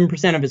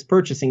 97% of its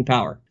purchasing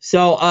power.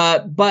 So,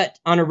 but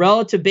on a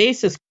relative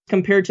basis,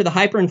 compared to the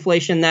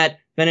hyperinflation that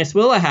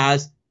Venezuela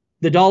has,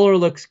 the dollar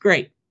looks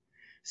great.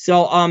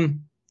 So,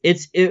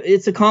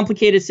 it's a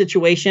complicated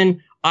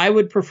situation. I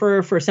would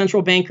prefer for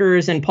central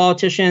bankers and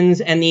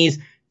politicians and these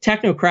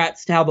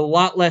technocrats to have a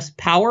lot less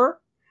power.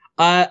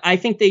 I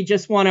think they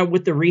just want to,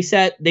 with the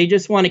reset, they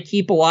just want to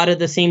keep a lot of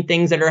the same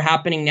things that are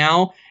happening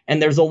now.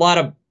 And there's a lot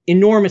of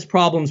enormous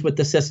problems with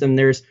the system.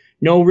 There's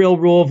no real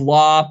rule of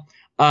law.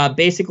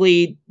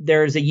 Basically,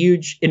 there's a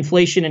huge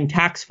inflation and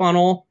tax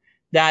funnel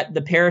that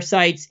the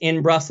parasites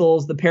in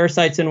Brussels, the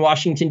parasites in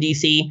Washington,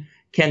 D.C.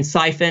 can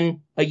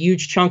siphon a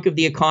huge chunk of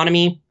the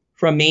economy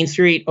from Main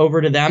Street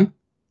over to them.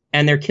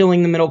 And they're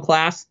killing the middle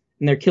class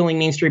and they're killing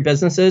Main Street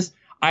businesses.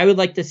 I would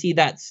like to see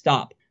that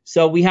stop.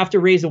 So we have to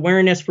raise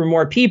awareness for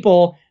more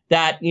people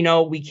that,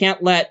 we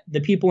can't let the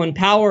people in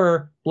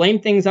power blame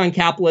things on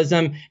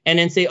capitalism and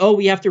then say,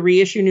 we have to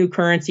reissue new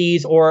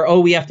currencies or,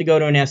 we have to go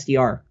to an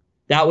SDR.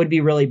 That would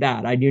be really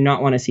bad. I do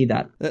not want to see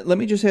that. Let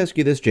me just ask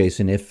you this,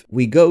 Jason. If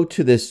we go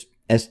to this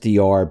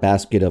SDR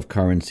basket of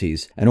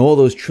currencies and all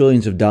those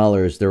trillions of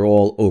dollars, they're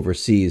all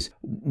overseas,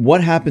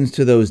 what happens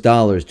to those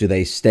dollars? Do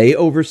they stay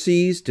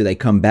overseas? Do they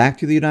come back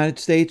to the United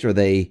States? Or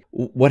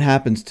what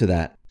happens to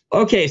that?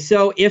 Okay,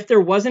 so if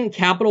there wasn't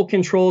capital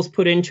controls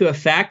put into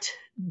effect,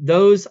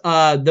 those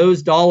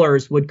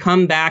dollars would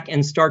come back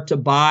and start to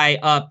buy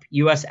up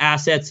U.S.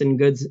 assets and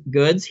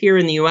goods here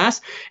in the U.S.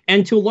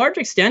 And to a large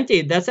extent,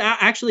 Dave, that's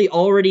actually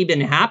already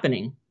been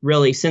happening,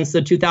 really, since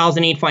the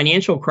 2008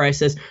 financial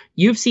crisis.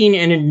 You've seen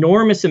an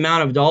enormous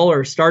amount of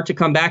dollars start to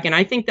come back. And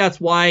I think that's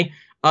why,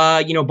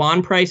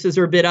 bond prices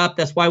are a bit up.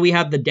 That's why we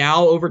have the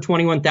Dow over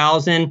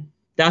 21,000.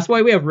 That's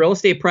why we have real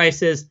estate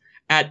prices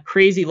at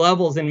crazy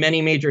levels in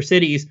many major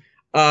cities.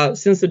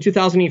 since the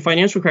 2008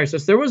 financial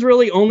crisis, there was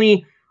really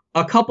only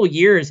a couple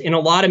years in a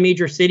lot of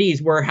major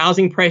cities where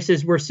housing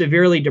prices were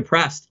severely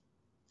depressed.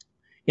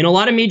 In a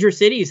lot of major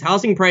cities,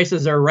 housing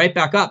prices are right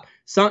back up.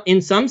 So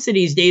in some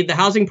cities, Dave, the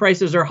housing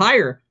prices are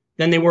higher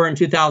than they were in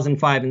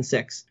 2005 and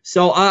 6.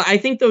 So I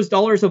think those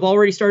dollars have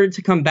already started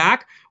to come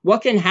back.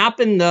 What can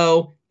happen,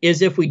 though,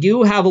 is if we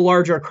do have a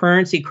larger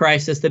currency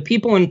crisis, the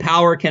people in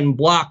power can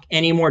block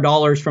any more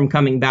dollars from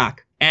coming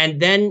back. And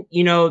then,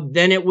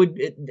 then it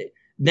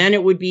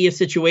would be a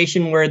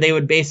situation where they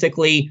would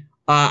basically,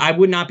 I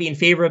would not be in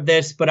favor of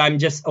this, but I'm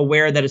just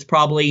aware that it's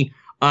probably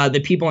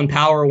the people in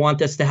power want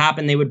this to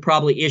happen. They would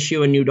probably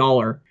issue a new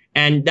dollar.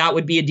 And that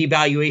would be a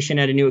devaluation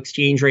at a new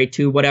exchange rate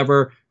to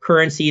whatever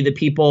currency the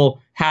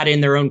people had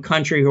in their own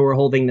country who were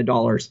holding the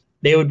dollars.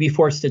 They would be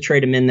forced to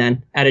trade them in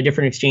then at a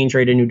different exchange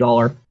rate, a new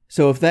dollar.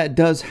 So if that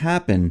does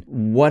happen,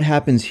 what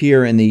happens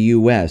here in the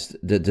U.S.?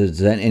 Does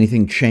that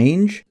anything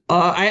change?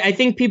 I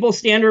think people's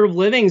standard of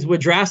livings would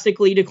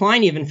drastically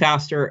decline even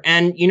faster.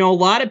 And, a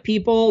lot of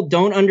people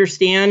don't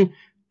understand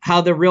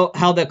how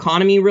the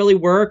economy really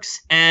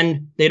works,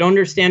 and they don't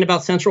understand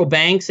about central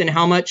banks and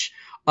how much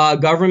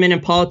government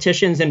and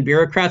politicians and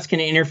bureaucrats can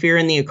interfere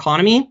in the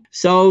economy.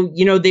 So,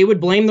 they would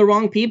blame the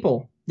wrong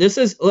people.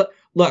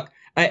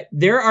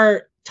 There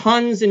are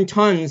tons and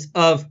tons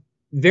of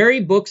very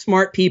book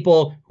smart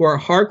people who are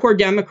hardcore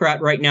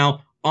Democrat right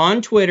now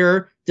on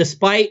Twitter,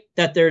 despite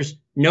that there's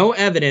no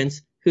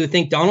evidence, who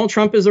think Donald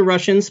Trump is a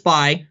Russian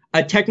spy,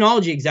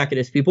 technology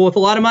executives, people with a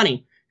lot of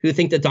money, who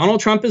think that Donald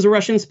Trump is a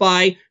Russian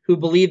spy, who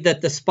believe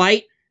that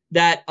despite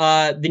that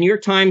the New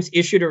York Times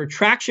issued a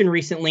retraction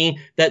recently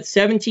that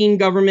 17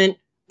 government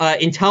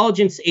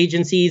intelligence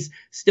agencies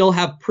still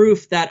have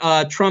proof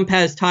that Trump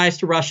has ties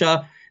to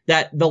Russia,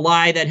 that the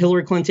lie that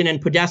Hillary Clinton and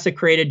Podesta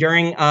created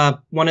during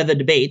one of the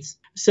debates.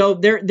 So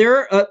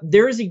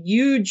there's a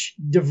huge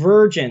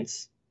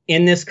divergence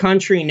in this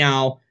country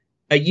now,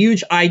 a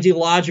huge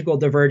ideological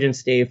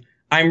divergence, Dave.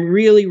 I'm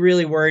really,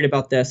 really worried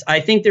about this.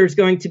 I think there's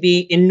going to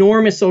be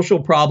enormous social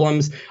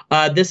problems.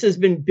 This has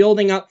been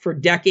building up for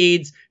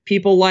decades.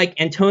 People like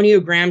Antonio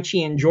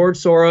Gramsci and George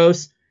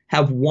Soros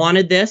have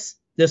wanted this.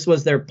 This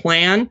was their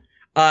plan.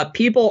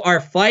 People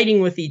are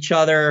fighting with each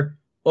other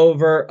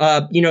over,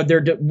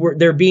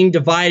 they're being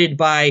divided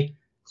by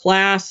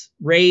class,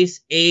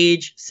 race,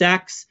 age,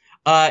 sex.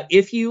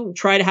 If you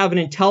try to have an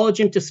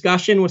intelligent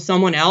discussion with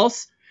someone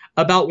else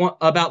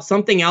about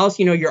something else,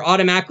 you're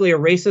automatically a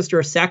racist or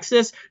a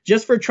sexist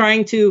just for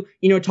trying to,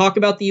 talk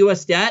about the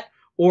U.S. debt,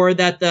 or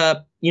that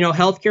the,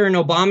 healthcare and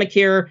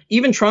Obamacare,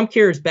 even Trump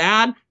care is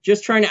bad,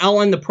 just trying to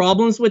outline the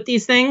problems with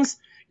these things.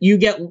 You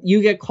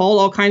get called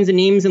all kinds of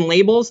names and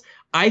labels.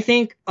 I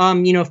think,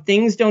 if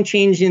things don't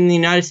change in the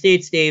United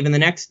States, Dave, in the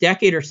next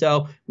decade or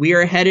so, we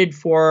are headed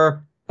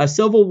for a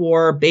civil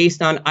war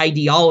based on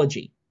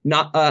ideology.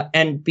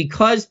 And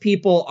because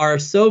people are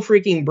so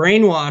freaking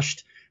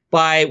brainwashed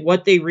by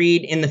what they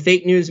read in the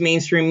fake news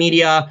mainstream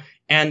media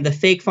and the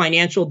fake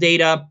financial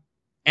data,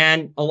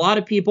 and a lot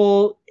of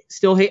people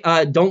still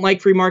don't like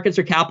free markets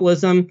or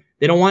capitalism.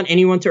 They don't want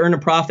anyone to earn a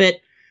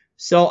profit.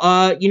 So,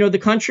 the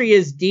country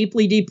is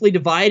deeply, deeply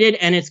divided,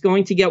 and it's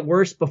going to get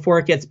worse before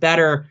it gets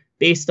better,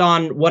 based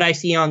on what I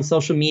see on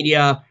social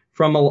media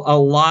from a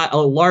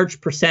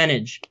large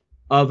percentage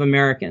of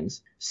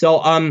Americans. So,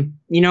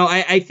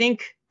 I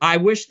think I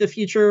wish the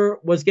future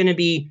was going to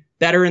be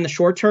better in the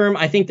short term.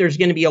 I think there's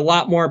going to be a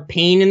lot more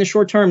pain in the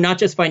short term, not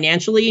just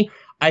financially.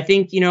 I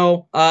think,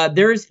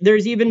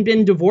 there's even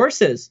been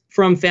divorces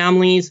from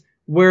families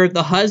where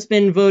the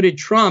husband voted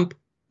Trump,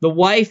 the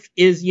wife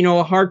is, a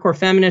hardcore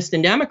feminist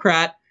and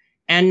Democrat.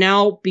 And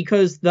now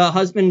because the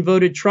husband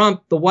voted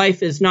Trump, the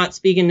wife is not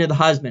speaking to the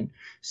husband.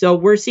 So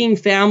we're seeing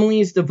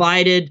families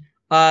divided.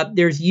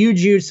 There's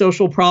huge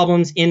social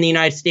problems in the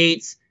United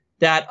States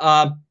that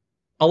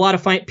a lot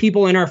of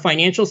people in our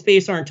financial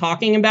space aren't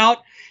talking about.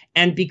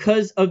 And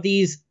because of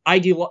these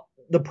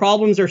the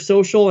problems are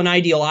social and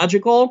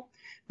ideological,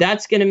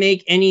 that's going to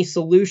make any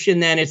solution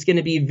then it's going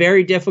to be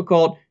very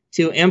difficult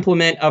to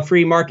implement a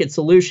free market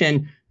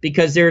solution,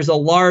 because there's a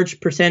large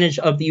percentage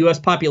of the U.S.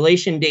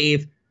 population,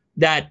 Dave,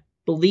 that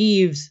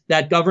believes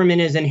that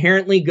government is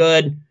inherently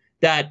good,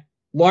 that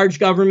large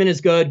government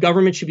is good,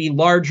 government should be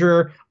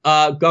larger,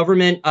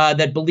 government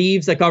that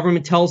believes that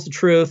government tells the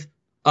truth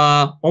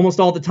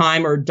almost all the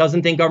time, or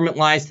doesn't think government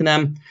lies to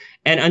them.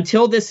 And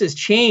until this is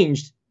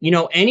changed,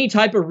 any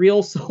type of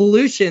real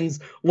solutions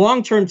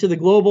long-term to the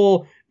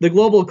global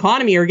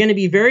economy are going to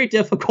be very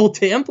difficult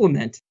to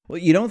implement. Well,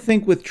 you don't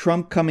think with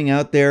Trump coming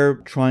out there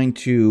trying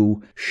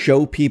to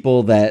show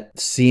people that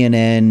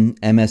CNN,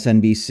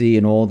 MSNBC,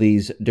 and all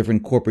these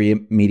different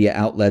corporate media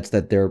outlets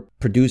that they're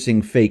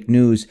producing fake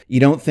news,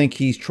 you don't think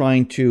he's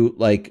trying to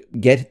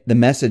get the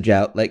message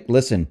out?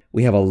 Listen,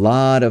 we have a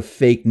lot of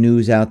fake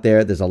news out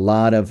there. There's a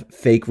lot of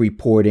fake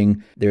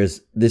reporting.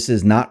 This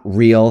is not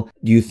real.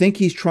 Do you think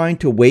he's trying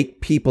to wake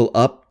people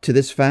up to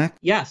this fact?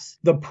 Yes.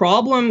 The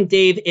problem,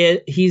 Dave, is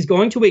he's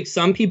going to wake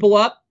some people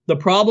up. The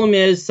problem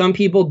is some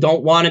people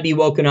don't want to be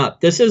woken up.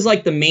 This is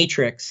like The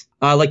Matrix,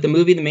 like the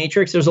movie The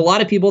Matrix. There's a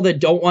lot of people that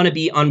don't want to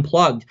be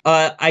unplugged.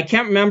 I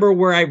can't remember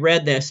where I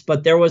read this,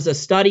 but there was a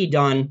study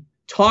done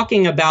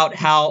talking about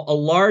how a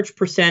large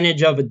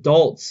percentage of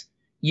adults,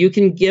 you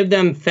can give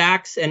them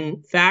facts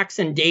and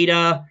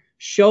data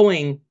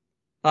showing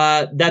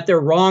that they're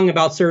wrong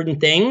about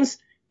certain things.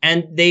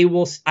 And they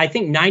will, I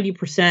think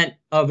 90%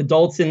 of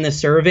adults in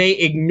this survey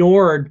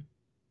ignored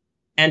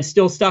and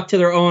still stuck to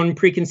their own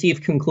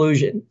preconceived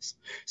conclusions.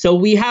 So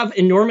we have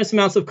enormous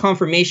amounts of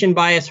confirmation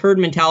bias, herd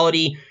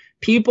mentality.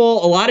 A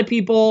lot of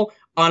people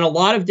on a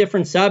lot of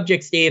different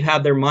subjects, Dave,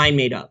 have their mind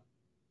made up.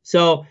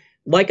 So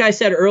like I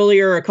said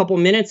earlier, a couple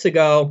minutes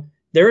ago,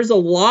 there's a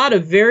lot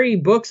of very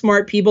book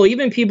smart people,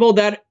 even people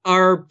that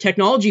are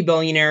technology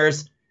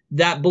billionaires,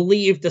 that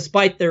believe,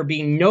 despite there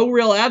being no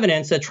real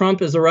evidence, that Trump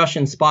is a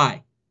Russian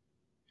spy.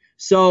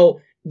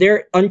 So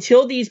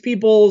until these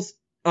people's,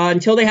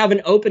 until they have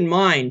an open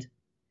mind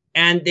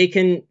and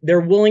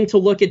they're willing to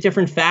look at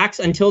different facts,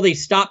 until they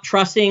stop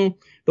trusting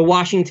the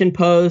Washington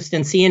Post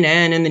and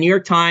CNN and the New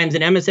York Times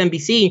and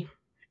MSNBC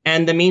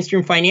and the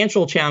mainstream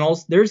financial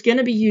channels, there's going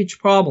to be huge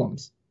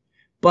problems.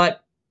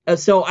 But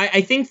so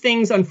I think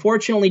things,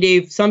 unfortunately,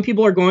 Dave, some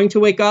people are going to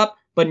wake up,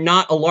 but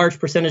not a large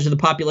percentage of the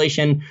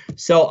population.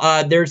 So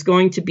there's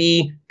going to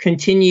be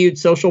continued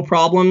social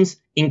problems,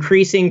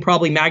 increasing,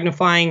 probably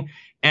magnifying.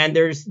 And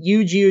there's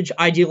huge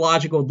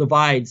ideological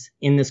divides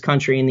in this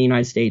country, in the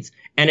United States.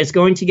 And it's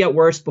going to get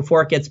worse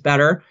before it gets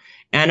better.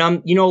 And,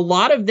 a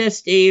lot of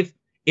this, Dave,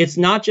 it's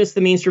not just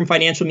the mainstream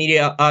financial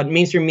media,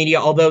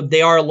 although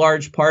they are a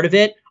large part of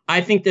it.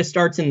 I think this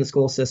starts in the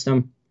school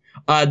system.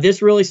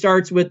 This really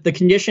starts with the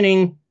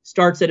conditioning,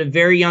 starts at a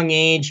very young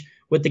age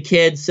with the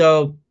kids.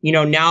 So,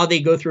 now they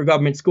go through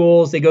government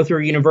schools, they go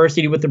through a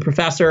university with the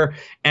professor.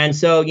 And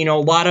so, a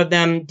lot of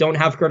them don't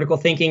have critical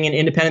thinking and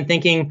independent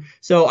thinking.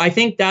 So I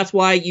think that's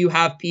why you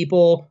have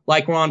people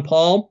like Ron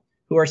Paul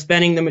who are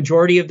spending the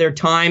majority of their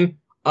time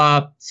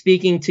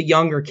speaking to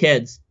younger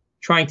kids,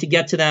 trying to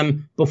get to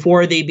them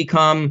before they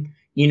become,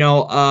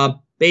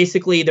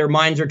 basically their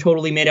minds are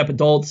totally made up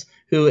adults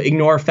who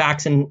ignore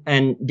facts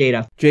and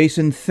data.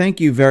 Jason, thank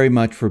you very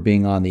much for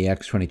being on the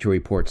X22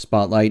 Report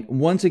Spotlight.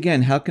 Once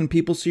again, how can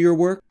people see your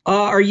work?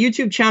 Our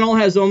YouTube channel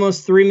has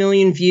almost 3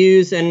 million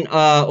views and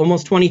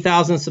almost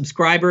 20,000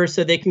 subscribers.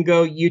 So they can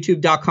go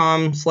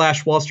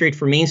youtube.com/Wall Street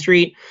for Main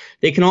Street.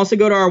 They can also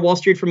go to our Wall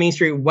Street for Main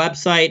Street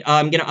website.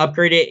 I'm going to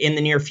upgrade it in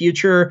the near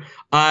future.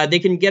 They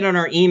can get on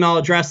our email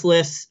address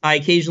lists. I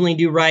occasionally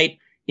do write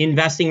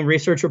investing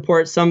research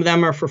reports. Some of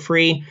them are for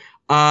free.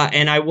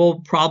 And I will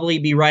probably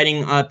be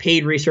writing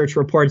paid research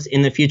reports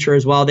in the future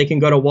as well. They can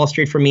go to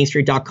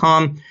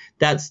wallstreetformainstreet.com.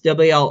 That's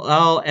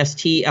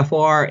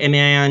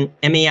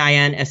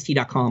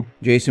WLLSTFORMAINST.com.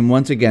 Jason,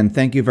 once again,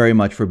 thank you very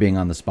much for being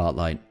on the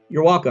Spotlight.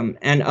 You're welcome.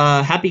 And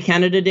happy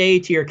Canada Day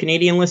to your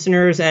Canadian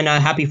listeners, and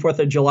happy 4th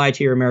of July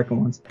to your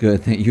American ones.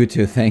 Good. You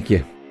too. Thank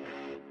you.